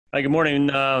Hi, good morning,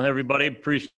 everybody.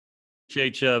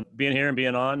 Appreciate you being here and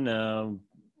being on.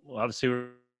 Obviously, we're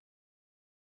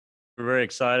very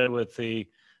excited with the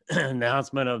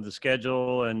announcement of the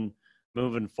schedule and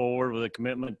moving forward with a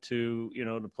commitment to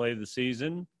play the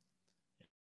season.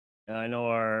 And I know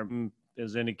our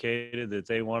has indicated that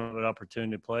they want an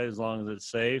opportunity to play as long as it's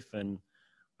safe. And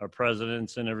our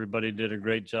presidents and everybody did a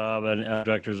great job and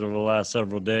directors over the last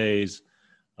several days,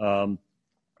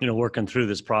 working through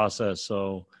this process.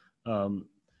 So,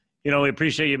 we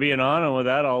appreciate you being on. And with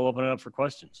that, I'll open it up for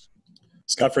questions.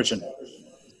 Scott Fritchen.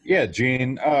 Yeah,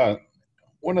 Gene.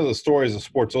 One of the stories that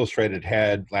Sports Illustrated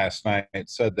had last night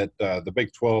said that the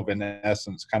Big 12, in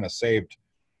essence, kind of saved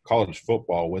college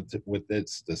football with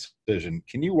its decision.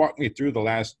 Can you walk me through the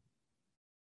last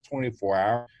 24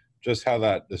 hours, just how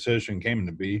that decision came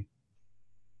to be?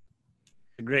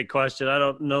 A great question. I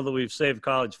don't know that we've saved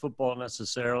college football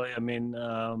necessarily. I mean,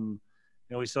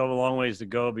 we still have a long ways to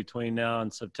go between now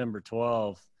and September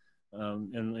 12th.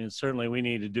 And certainly we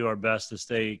need to do our best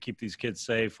to keep these kids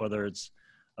safe, whether it's,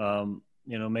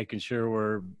 making sure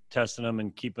we're testing them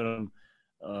and keeping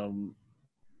them,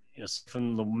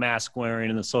 from the mask wearing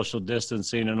and the social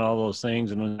distancing and all those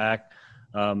things and back.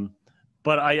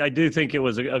 But I do think it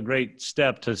was a great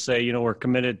step to say, we're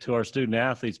committed to our student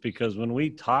athletes, because when we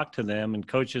talk to them and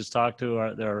coaches talk to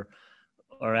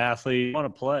our athletes, they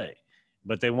want to play,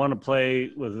 but they want to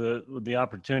play with the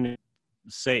opportunity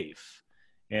safe.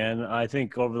 And I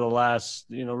think over the last,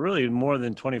 really more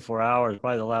than 24 hours,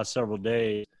 probably the last several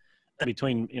days,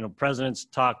 between, presidents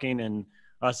talking and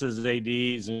us as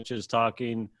ADs and just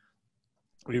talking,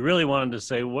 we really wanted to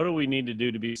say, what do we need to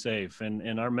do to be safe?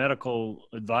 And our medical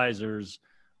advisors,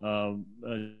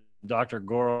 Dr.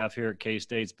 Goroff here at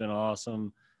K-State's been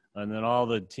awesome. And then all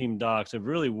the team docs have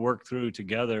really worked through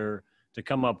together to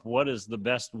come up what is the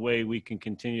best way we can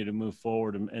continue to move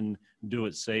forward and do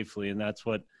it safely. And that's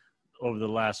what, over the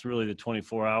last really the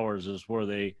 24 hours is where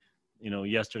they,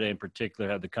 yesterday in particular,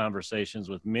 had the conversations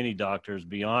with many doctors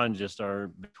beyond just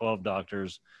our 12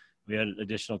 doctors. We had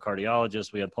additional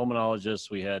cardiologists, we had pulmonologists,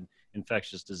 we had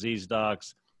infectious disease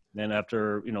docs. Then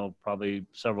after, probably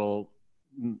I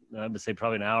would say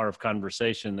probably an hour of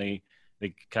conversation, they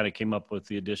kind of came up with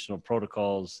the additional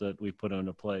protocols that we put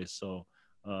into place. So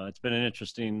it's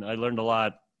been I learned a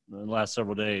lot in the last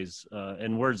several days,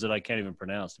 in words that I can't even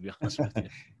pronounce, to be honest with you.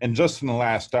 And just in the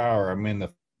last hour, I mean,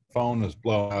 the phone is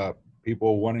blowing up,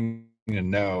 people wanting to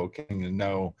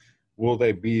know, will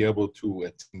they be able to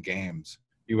attend games?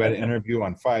 You had an interview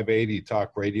on 580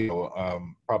 Talk Radio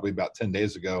probably about 10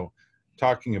 days ago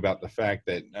talking about the fact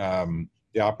that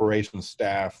the operations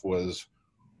staff was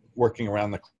working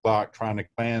around the clock trying to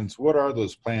plans. What are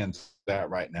those plans at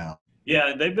right now?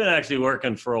 Yeah, they've been actually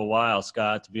working for a while,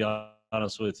 Scott, to be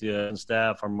honest with you. And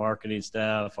staff, our marketing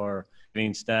staff, our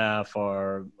marketing staff,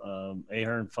 our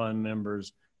Ahern Fund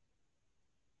members,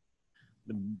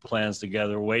 the plans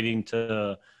together, waiting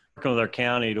to work with our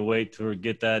county to wait to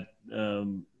get that,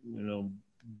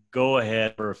 go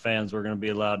ahead for fans we're going to be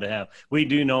allowed to have. We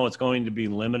do know it's going to be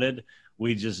limited.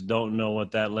 We just don't know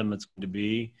what that limit's going to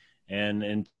be.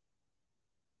 And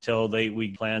until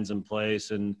we plans in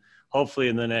place, and hopefully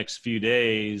in the next few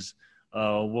days,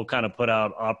 we'll kind of put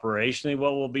out operationally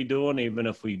what we'll be doing, even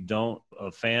if we don't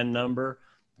a fan number,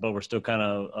 but we're still kind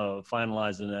of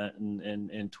finalizing that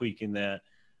and tweaking that.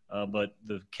 But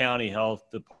the county health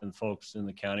department folks in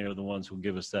the county are the ones who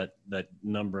give us that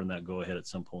number and that go ahead at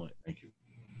some point. Thank you.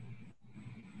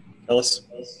 Ellis.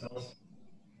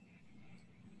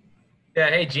 Yeah.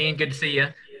 Hey, Gene. Good to see you.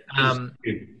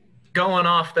 Going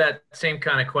off that same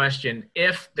kind of question,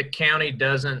 if the county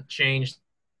doesn't change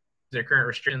their current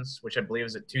restrictions, which I believe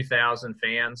is at 2,000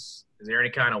 fans, is there any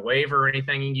kind of waiver or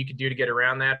anything you could do to get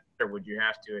around that, or would you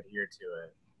have to adhere to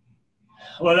it?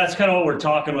 Well, that's kind of what we're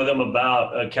talking with them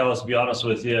about, Kellis, to be honest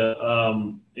with you,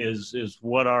 is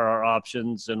what are our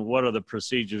options and what are the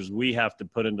procedures we have to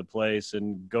put into place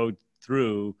and go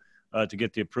through to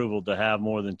get the approval to have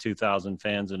more than 2,000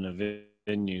 fans in the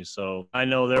venue. So I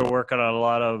know they're working on a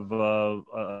lot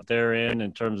of their end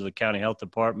in terms of the county health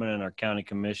department and our county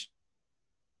commissioners,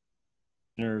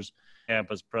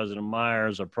 campus president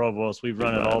Myers, our provost. We've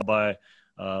run it all by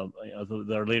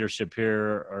their leadership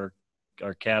here,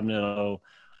 our cabinet.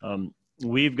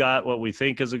 We've got what we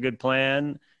think is a good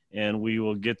plan, and we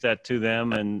will get that to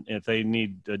them. And if they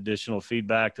need additional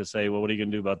feedback to say, well, what are you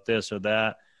going to do about this or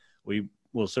that, we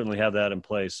will certainly have that in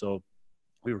place. So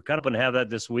we were kind of going to have that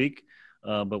this week,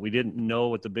 but we didn't know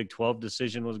what the Big 12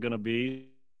 decision was going to be.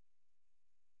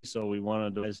 So we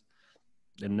wanted to,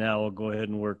 and now we'll go ahead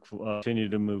and continue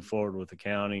to move forward with the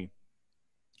county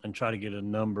and try to get a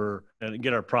number and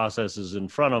get our processes in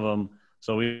front of them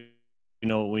So we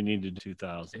know what we need to do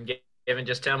 2000. And given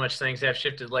just how much things have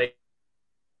shifted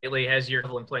lately, has your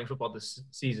level in playing football this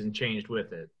season changed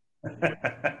with it?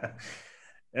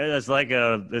 It's like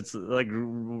a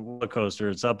roller coaster.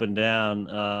 It's up and down.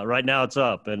 Right now, it's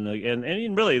up, and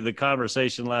really the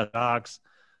conversation last talks,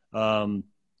 and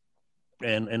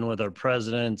with our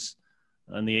presidents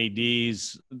and the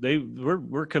ads,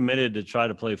 we're committed to try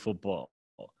to play football.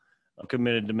 I'm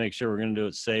committed to make sure we're going to do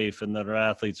it safe, and that our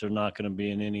athletes are not going to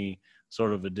be in any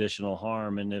sort of additional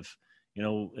harm. And if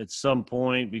at some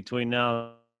point between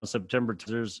now and September,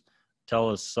 tell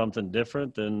us something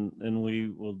different, then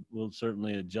we'll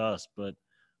certainly adjust. But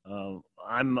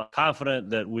I'm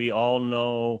confident that we all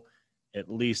know, at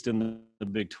least in the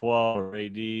Big 12, our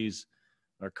ADs,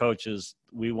 our coaches,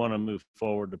 we want to move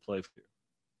forward to play.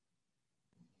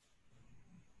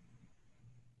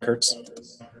 Kurtz.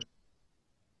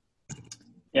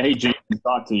 Yeah, hey, Jake, good to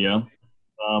talk to you.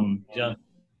 John.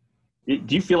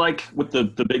 Do you feel like with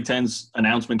the Big Ten's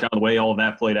announcement, kind of the way all of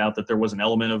that played out, that there was an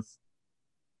element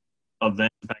of them,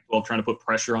 Pac-12, trying to put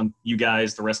pressure on you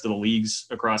guys, the rest of the leagues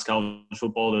across college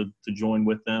football, to join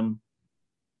with them?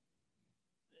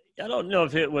 I don't know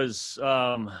if it was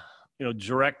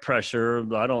direct pressure.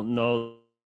 I don't know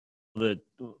that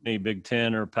any Big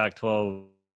Ten or Pac-12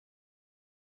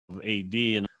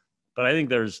 AD, but I think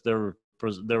there was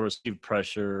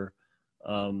pressure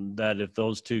that if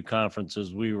those two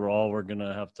conferences, we're going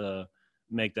to have to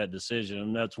make that decision.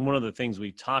 And that's one of the things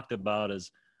we talked about,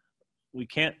 is we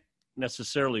can't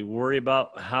necessarily worry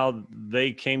about how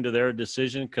they came to their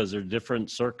decision, because there are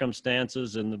different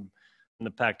circumstances in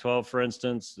the Pac-12, for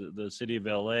instance. The city of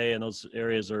LA and those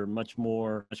areas are much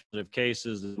more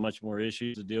cases, there's much more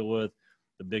issues to deal with.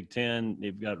 The Big Ten,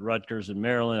 they've got Rutgers and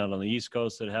Maryland out on the East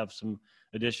Coast that have some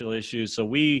additional issues. So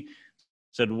we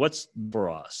said, what's for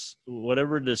us?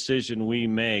 Whatever decision we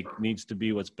make needs to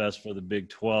be what's best for the Big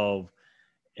 12,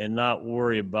 and not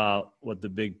worry about what the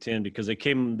Big Ten, because they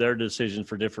came their decision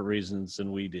for different reasons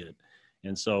than we did.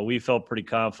 And so we felt pretty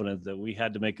confident that we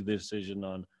had to make a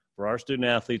decision for our student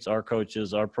athletes, our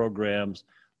coaches, our programs,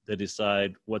 to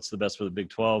decide what's the best for the Big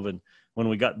 12. And when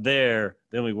we got there,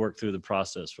 then we worked through the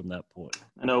process from that point.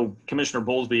 I know Commissioner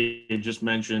Bowlesby had just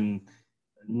mentioned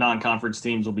non-conference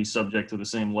teams will be subject to the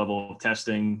same level of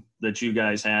testing that you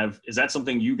guys have. Is that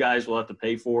something you guys will have to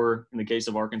pay for in the case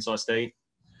of Arkansas State?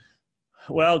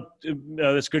 Well,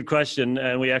 that's a good question.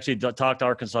 And we actually talked to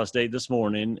Arkansas State this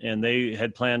morning, and they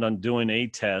had planned on doing a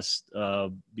test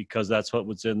because that's what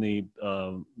was in the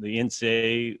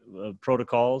NCAA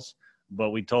protocols. But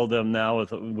we told them now,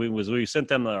 we sent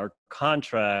them our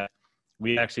contract,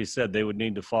 we actually said they would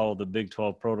need to follow the Big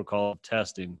 12 protocol of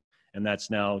testing. And that's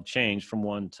now changed from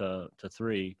 1 to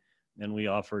 3. And we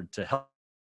offered to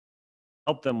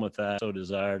help them with that, so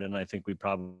desired. And I think we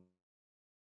probably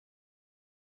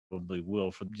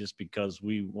will, just because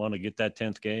we want to get that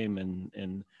 10th game.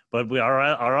 But the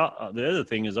other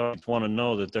thing is, our want to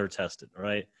know that they're tested,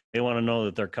 right? They want to know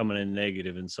that they're coming in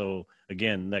negative. And so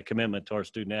again, that commitment to our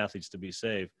student athletes to be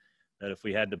safe, that if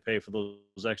we had to pay for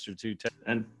those extra 2 tests.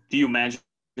 And do you imagine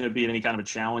it being any kind of a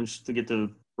challenge to get to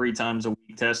 3 times a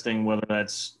week testing, whether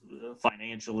that's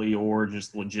financially or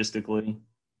just logistically?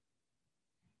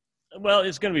 Well,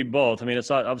 it's going to be both. I mean, it's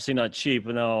obviously not cheap.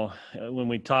 When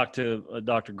we talk to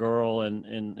Dr. Gurl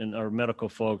and our medical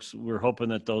folks, we're hoping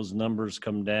that those numbers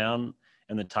come down,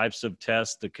 and the types of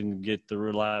tests that can get the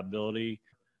reliability.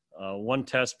 1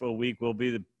 test per week will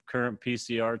be the current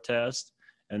PCR test,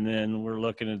 and then we're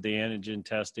looking at the antigen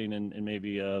testing and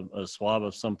maybe a swab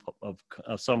of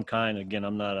some kind. Again,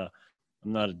 I'm not a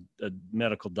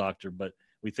medical doctor, but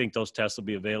we think those tests will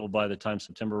be available by the time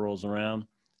September rolls around,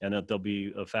 and that there'll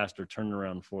be a faster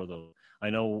turnaround for those. I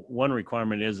know one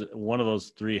requirement is one of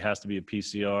those 3 has to be a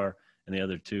PCR, and the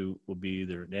other 2 will be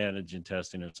either an antigen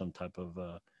testing or some type of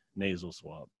nasal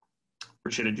swab.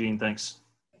 Appreciate it, Gene. Thanks.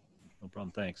 No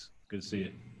problem. Thanks. Good to see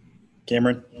you.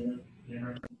 Cameron.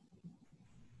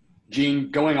 Gene,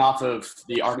 going off of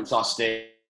the Arkansas State,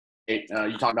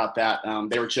 you talked about that.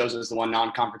 They were chosen as the one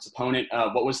non-conference opponent.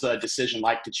 What was the decision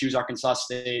like to choose Arkansas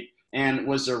State? And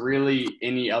was there really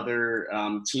any other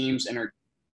teams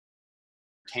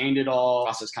entertained at all?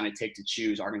 Process kind of take to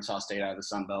choose Arkansas State out of the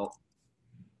Sun Belt?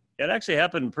 It actually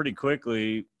happened pretty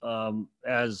quickly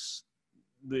as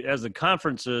the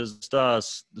conferences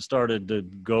started to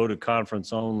go to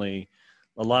conference only.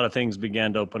 A lot of things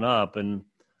began to open up, and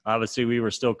obviously we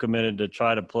were still committed to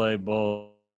try to play both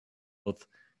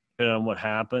depending on what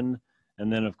happened.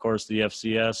 And then, of course, the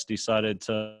FCS decided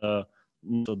to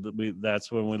so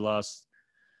that's when we lost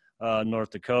North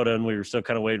Dakota, and we were still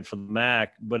kind of waiting for the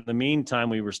MAC. But in the meantime,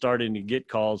 we were starting to get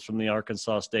calls from the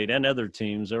Arkansas State and other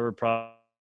teams. There were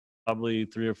probably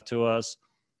 3 or 4 to us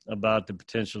about the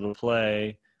potential to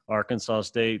play. Arkansas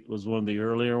State was one of the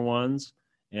earlier ones,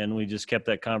 and we just kept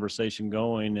that conversation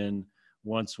going. And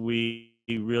once we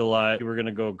realized we were going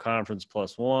to go conference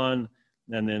 +1,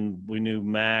 and then we knew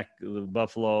MAC, the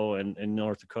Buffalo, and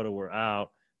North Dakota were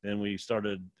out, then we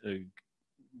started in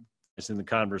the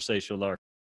conversation with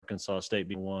Arkansas State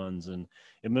being ones, and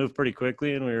it moved pretty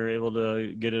quickly, and we were able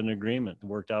to get an agreement. It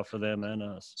worked out for them and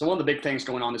us. So one of the big things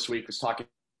going on this week was talking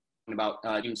about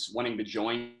teams wanting to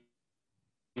join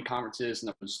conferences,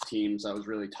 and those teams I was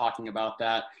really talking about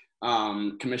that.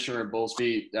 Commissioner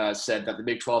Bowlesby said that the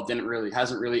Big 12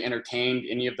 hasn't really entertained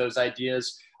any of those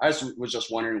ideas. I was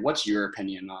just wondering, what's your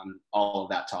opinion on all of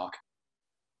that talk?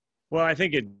 Well, I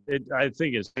think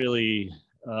it's really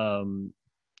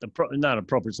not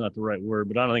appropriate. It's not the right word,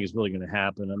 but I don't think it's really going to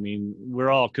happen. I mean, we're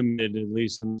all committed, at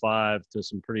least in 5, to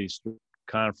some pretty strict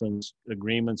conference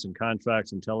agreements and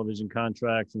contracts and television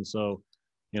contracts, and so,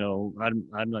 I'm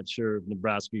not sure if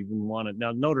Nebraska even wanted.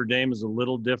 Now, Notre Dame is a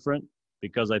little different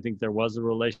because I think there was a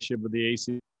relationship with the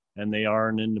AC, and they are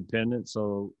an independent.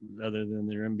 So other than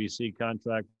their NBC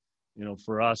contract,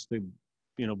 for us to,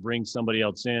 bring somebody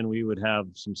else in, we would have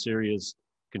some serious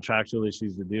contractual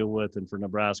issues to deal with. And for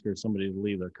Nebraska, somebody to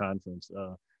leave their conference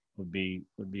would be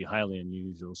highly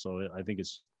unusual. So I think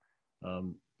it's,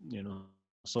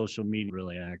 social media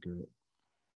really accurate.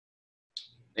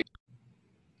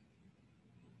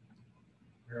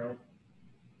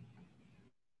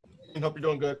 I hope you're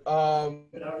doing good. Good,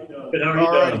 how are you doing?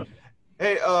 All right.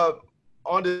 Hey,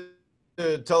 on to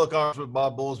the teleconference with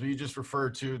Bob Bowlesby, you just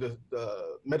referred to the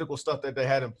medical stuff that they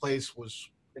had in place was,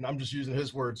 and I'm just using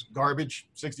his words, garbage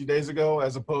 60 days ago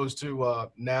as opposed to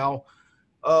now.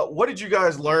 What did you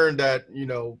guys learn that,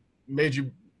 made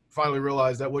you finally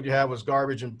realize that what you had was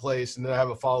garbage in place, and then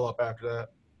have a follow-up after that?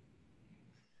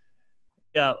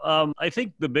 Yeah, I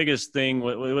think the biggest thing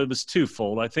it was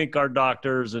twofold. I think our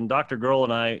doctors and Dr. Girl,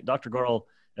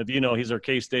 if he's our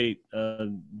K-State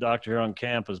doctor here on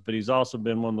campus, but he's also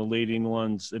been one of the leading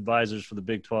advisors for the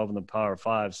Big 12 and the Power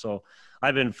 5. So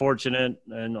I've been fortunate,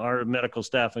 and our medical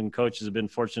staff and coaches have been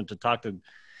fortunate to talk to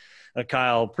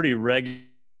Kyle pretty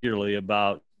regularly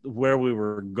about where we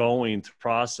were going through the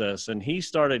process. And he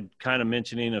started kind of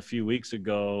mentioning a few weeks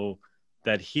ago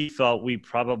that he felt we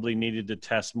probably needed to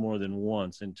test more than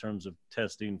once in terms of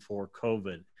testing for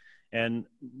COVID. And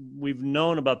we've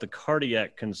known about the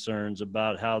cardiac concerns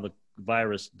about how the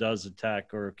virus does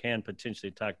attack or can potentially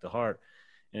attack the heart.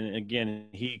 And again,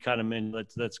 he kind of mentioned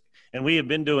and we have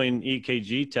been doing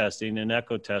EKG testing and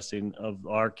echo testing of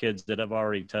our kids that have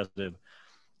already tested.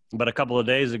 But a couple of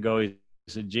days ago, he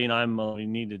said, Gene, we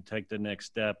need to take the next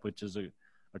step, which is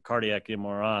a cardiac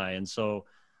MRI. And so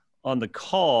on the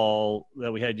call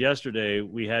that we had yesterday,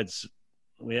 we had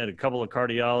a couple of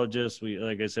cardiologists.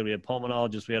 Like I said, we had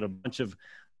pulmonologists. We had a bunch of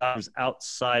doctors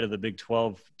outside of the Big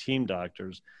 12 team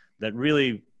doctors that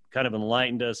really kind of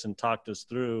enlightened us and talked us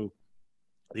through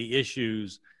the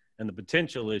issues and the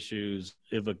potential issues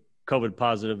if a COVID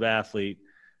positive athlete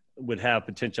would have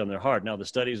potential on their heart. Now, the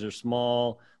studies are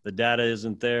small, the data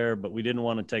isn't there, but we didn't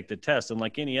want to take the test. And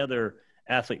like any other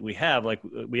athlete we have a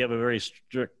very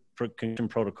strict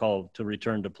protocol to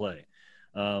return to play.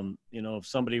 If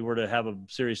somebody were to have a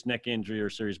serious neck injury or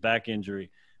serious back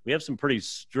injury, we have some pretty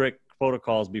strict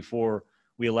protocols before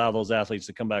we allow those athletes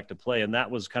to come back to play. And that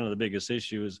was kind of the biggest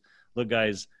issue is, look,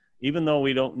 guys, even though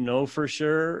we don't know for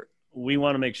sure, we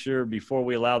want to make sure before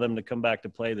we allow them to come back to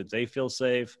play that they feel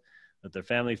safe, that their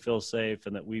family feels safe,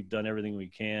 and that we've done everything we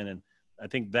can. And I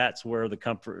think that's where the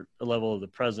comfort level of the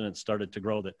president started to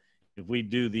grow, that if we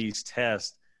do these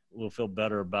tests, we'll feel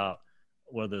better about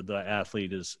whether the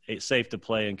athlete is safe to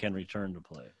play and can return to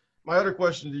play. My other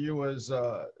question to you is,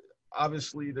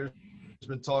 obviously there's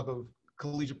been talk of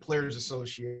Collegiate Players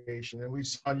Association, and we've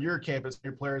seen on your campus,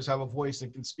 your players have a voice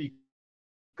and can speak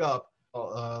up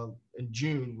in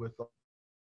June with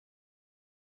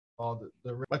all the.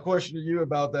 My question to you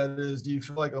about that is, do you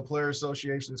feel like a player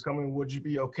association is coming? Would you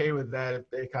be okay with that if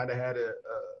they kind of had a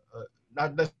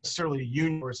not necessarily a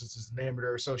union versus its name of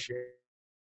their association,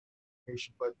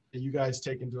 but you guys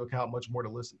take into account much more to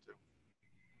listen to?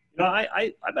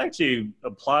 I've actually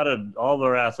applauded all of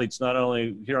our athletes, not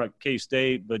only here at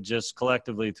K-State, but just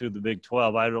collectively through the Big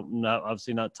 12.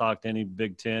 Obviously not talked to any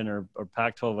Big 10 or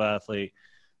Pac-12 athlete.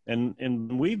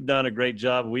 And we've done a great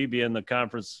job. We being the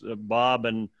conference, Bob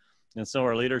and some of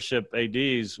our leadership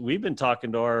ADs, we've been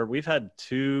talking to we've had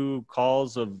 2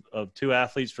 calls of 2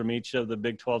 athletes from each of the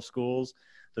Big 12 schools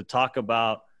to talk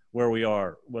about where we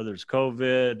are, whether it's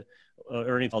COVID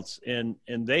or anything else. And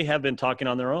they have been talking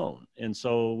on their own. And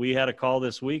so we had a call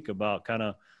this week about kind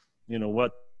of,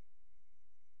 what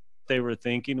they were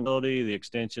thinking, the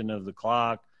extension of the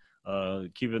clock,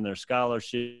 keeping their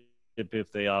scholarship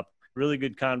if they opt. Really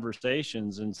good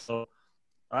conversations. And so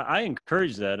I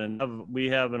encourage that. And we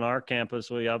have in our campus,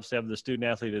 we obviously have the Student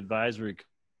Athlete Advisory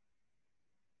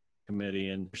Committee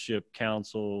and Leadership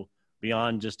Council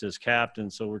beyond just as captain.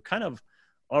 So we're kind of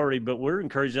already, but we're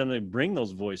encouraging them to bring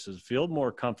those voices, feel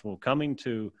more comfortable coming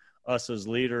to us as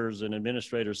leaders and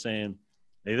administrators saying,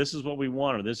 hey, this is what we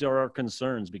want, or these are our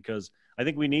concerns, because I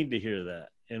think we need to hear that.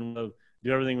 And we'll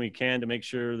do everything we can to make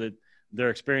sure that their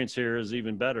experience here is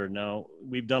even better. Now,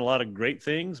 we've done a lot of great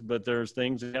things, but there's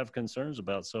things they have concerns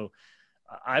about. So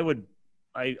I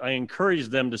encourage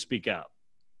them to speak out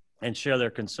and share their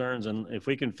concerns. And if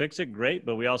we can fix it, great.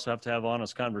 But we also have to have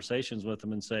honest conversations with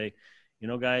them and say,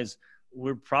 guys,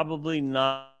 we're probably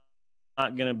not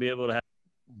going to be able to have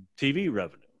TV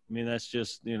revenue. I mean, that's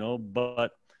just,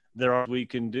 but there are we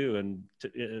can do, and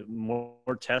more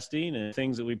testing and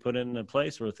things that we put into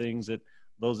place were things that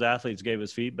those athletes gave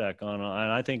us feedback on.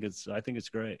 And I think it's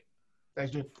great.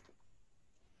 Thanks, Jim.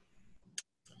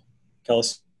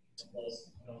 Kellis.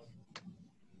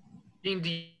 Gene,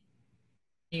 do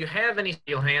you have any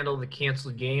you'll handle the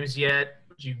canceled games yet?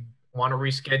 Do you want to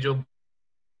reschedule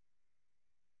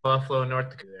Buffalo, North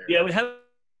Dakota? Yeah, we haven't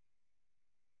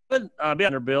been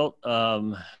underbuilt.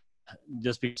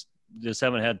 Just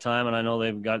haven't had time, and I know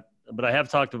they've got. But I have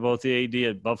talked to both the AD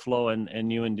at Buffalo and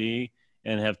UND,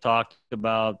 and have talked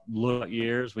about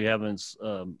years. We haven't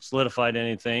solidified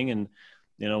anything, and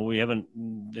we haven't,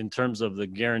 in terms of the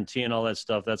guarantee and all that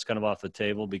stuff. That's kind of off the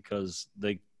table because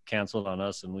they canceled on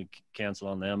us and we canceled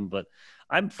on them. But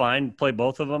I'm fine to play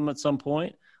both of them at some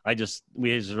point. We just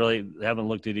really haven't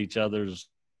looked at each other's.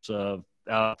 I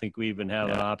don't think we even have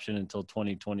an option until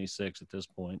 2026 at this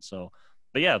point. So,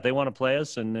 but yeah, if they want to play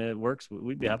us and it works,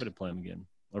 we'd be happy to play them again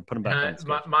or put them back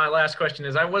on. My last question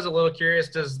is, I was a little curious,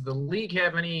 does the league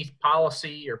have any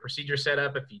policy or procedure set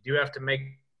up if you do have to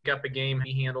make up a game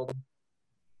handled?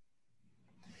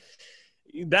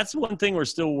 That's one thing we're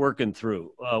still working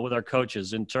through with our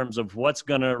coaches in terms of what's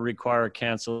going to require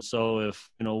cancel. So if,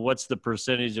 what's the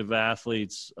percentage of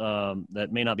athletes that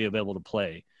may not be available to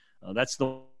play? That's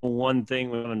the one thing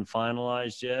we haven't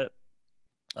finalized yet,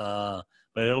 but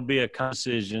it'll be a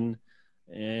decision.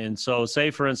 And so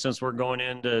say, for instance, we're going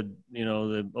into,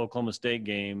 the Oklahoma State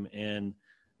game and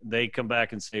they come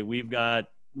back and say, we've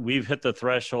hit the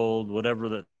threshold, whatever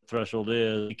the threshold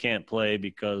is, we can't play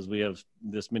because we have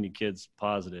this many kids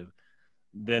positive.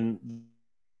 Then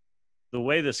the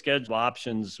way the schedule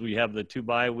options, we have the 2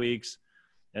 bye weeks,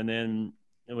 and then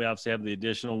we obviously have the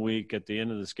additional week at the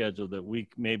end of the schedule that we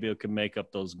maybe can make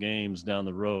up those games down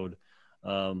the road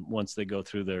once they go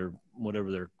through whatever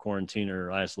their quarantine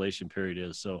or isolation period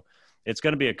is. So it's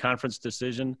going to be a conference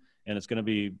decision, and it's going to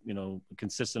be,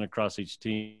 consistent across each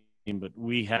team, but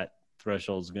we had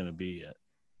threshold is going to be it.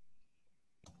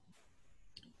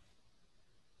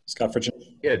 Scott Virginia.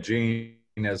 Yeah, Gene,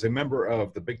 as a member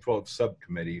of the Big 12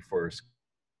 subcommittee for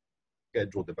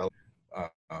schedule development,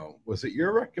 was it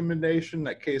your recommendation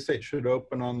that K-State should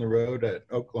open on the road at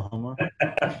Oklahoma?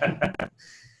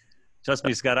 Trust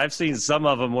me, Scott, I've seen some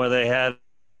of them where they had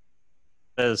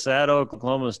us at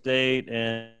Oklahoma State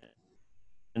and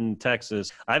in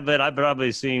Texas. I bet I've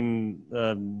probably seen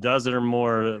a dozen or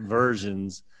more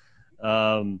versions.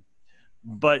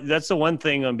 But that's the one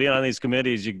thing on being on these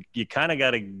committees, you kind of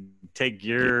got to take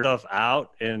your stuff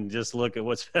out and just look at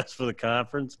what's best for the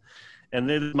conference. And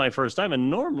this is my first time.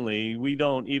 And normally we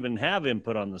don't even have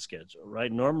input on the schedule,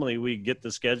 right? Normally we get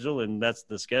the schedule and that's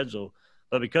the schedule.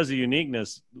 But because of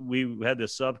uniqueness, we had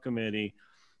this subcommittee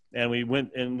and we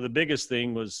went, and the biggest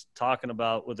thing was talking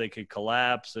about what they could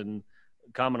collapse and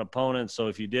common opponents. So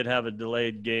if you did have a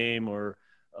delayed game or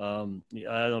I don't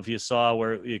know if you saw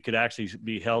where it could actually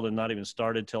be held and not even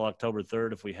started till October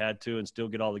 3rd if we had to and still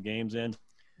get all the games in.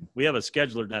 We have a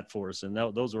scheduler net for us, and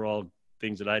those are all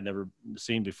things that I'd never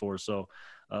seen before. So,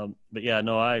 but yeah,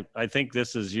 no, I think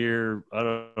this is year, I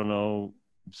don't know,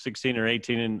 16 or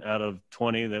 18 out of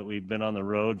 20 that we've been on the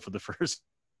road for the first.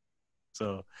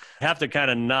 So have to kind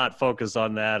of not focus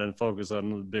on that and focus on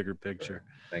the bigger picture.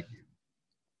 Thank you.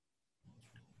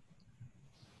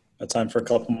 Time for a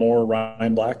couple more.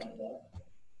 Ryan Black. Good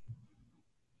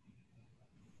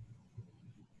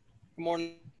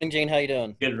morning, Gene. How you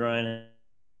doing? Good, Ryan.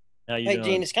 How you doing?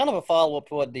 Gene, it's kind of a follow-up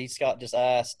to what D. Scott just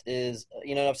asked is,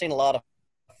 I've seen a lot of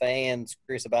fans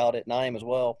curious about it, and I am as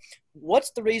well. What's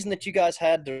the reason that you guys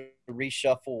had to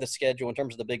reshuffle the schedule in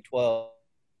terms of the Big 12?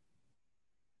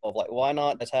 Like, why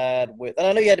not just had with – and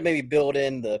I know you had to maybe build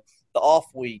in the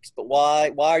off weeks, but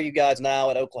why are you guys now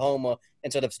at Oklahoma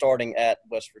instead of starting at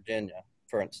West Virginia,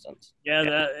 for instance?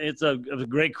 Yeah, it's a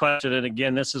great question. And,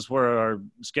 again, this is where our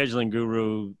scheduling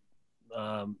guru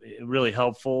really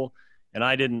helpful. And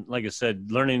I didn't, like I said,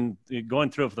 going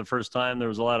through it for the first time, there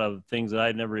was a lot of things that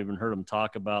I'd never even heard them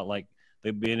talk about, like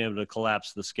being able to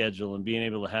collapse the schedule and being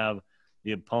able to have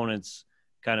the opponents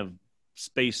kind of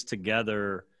spaced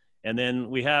together. And then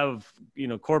we have,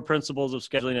 core principles of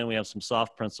scheduling, and we have some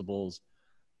soft principles,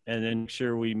 and then make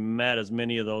sure we met as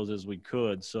many of those as we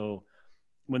could. So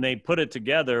when they put it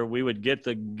together, we would get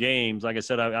the games. Like I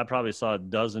said, I probably saw a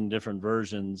dozen different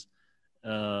versions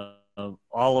of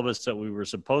all of us that we were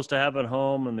supposed to have at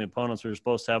home and the opponents we were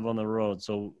supposed to have on the road.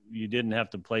 So you didn't have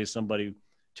to play somebody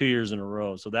 2 years in a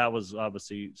row. So that was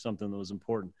obviously something that was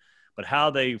important. But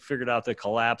how they figured out the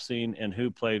collapsing and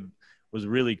who played was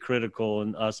really critical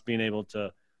in us being able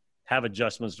to have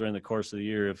adjustments during the course of the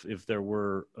year if there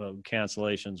were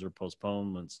cancellations or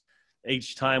postponements.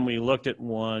 Each time we looked at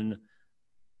one,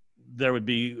 there would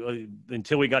be,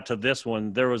 until we got to this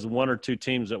one, there was one or two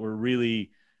teams that were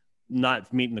really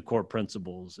not meeting the core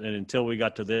principles. And until we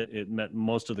got to this, it met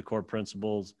most of the core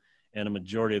principles and a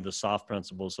majority of the soft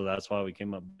principles. So that's why we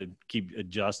came up to keep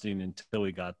adjusting until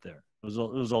we got there. It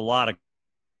was a lot of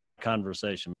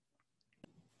conversation.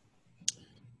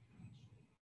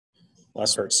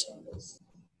 Last words.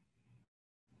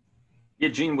 Yeah,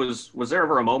 Gene, was there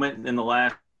ever a moment in the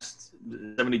last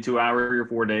 72 hours or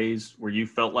 4 days where you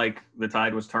felt like the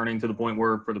tide was turning to the point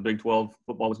where for the Big 12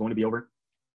 football was going to be over?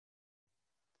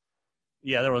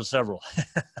 Yeah, there was several.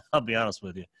 I'll be honest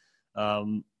with you.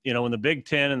 When the Big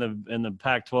Ten and the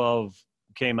Pac-12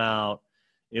 came out,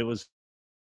 it was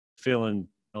feeling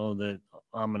that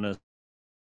ominous.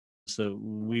 So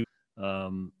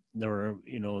there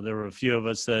were a few of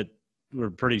us that were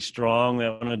pretty strong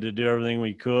that wanted to do everything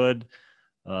we could.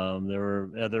 There were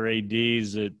other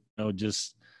ADs that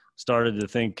just started to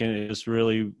think, is this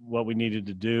really what we needed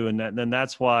to do? And then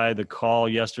that's why the call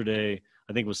yesterday,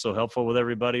 I think, was so helpful with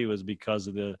everybody, was because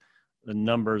of the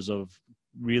numbers of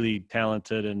really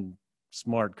talented and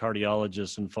smart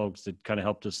cardiologists and folks that kind of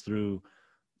helped us through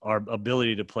our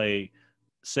ability to play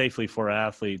safely for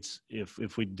athletes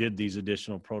if we did these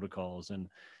additional protocols. And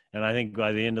I think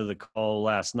by the end of the call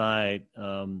last night,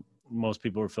 most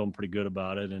people were feeling pretty good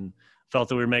about it and felt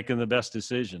that we were making the best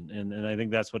decision. And I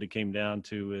think that's what it came down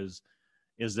to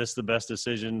is this the best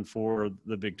decision for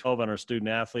the Big 12 and our student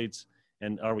athletes?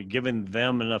 And are we giving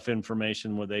them enough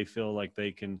information where they feel like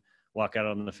they can walk out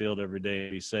on the field every day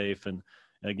and be safe? And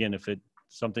again, if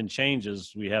something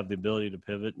changes, we have the ability to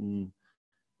pivot and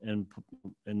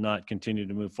not continue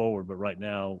to move forward. But right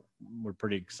now, we're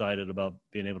pretty excited about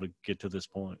being able to get to this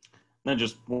point. Then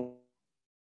just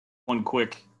one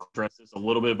quick address this a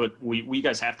little bit, but we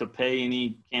guys have to pay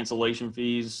any cancellation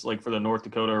fees like for the North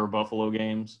Dakota or Buffalo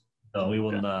games? No, we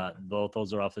will not. Both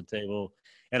those are off the table.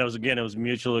 And it was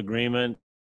mutual agreement.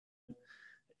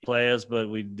 Play us, but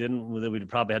we'd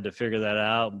probably had to figure that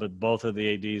out. But both of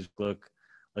the ADs, look,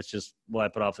 let's just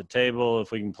wipe it off the table.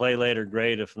 If we can play later,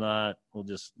 great. If not, we'll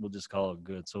just call it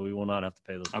good. So we will not have to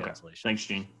pay those cancellations. Thanks,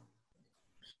 Gene.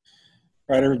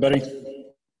 All right, everybody.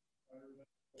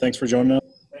 Thanks for joining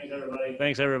us.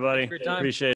 Thanks, everybody. Appreciate it.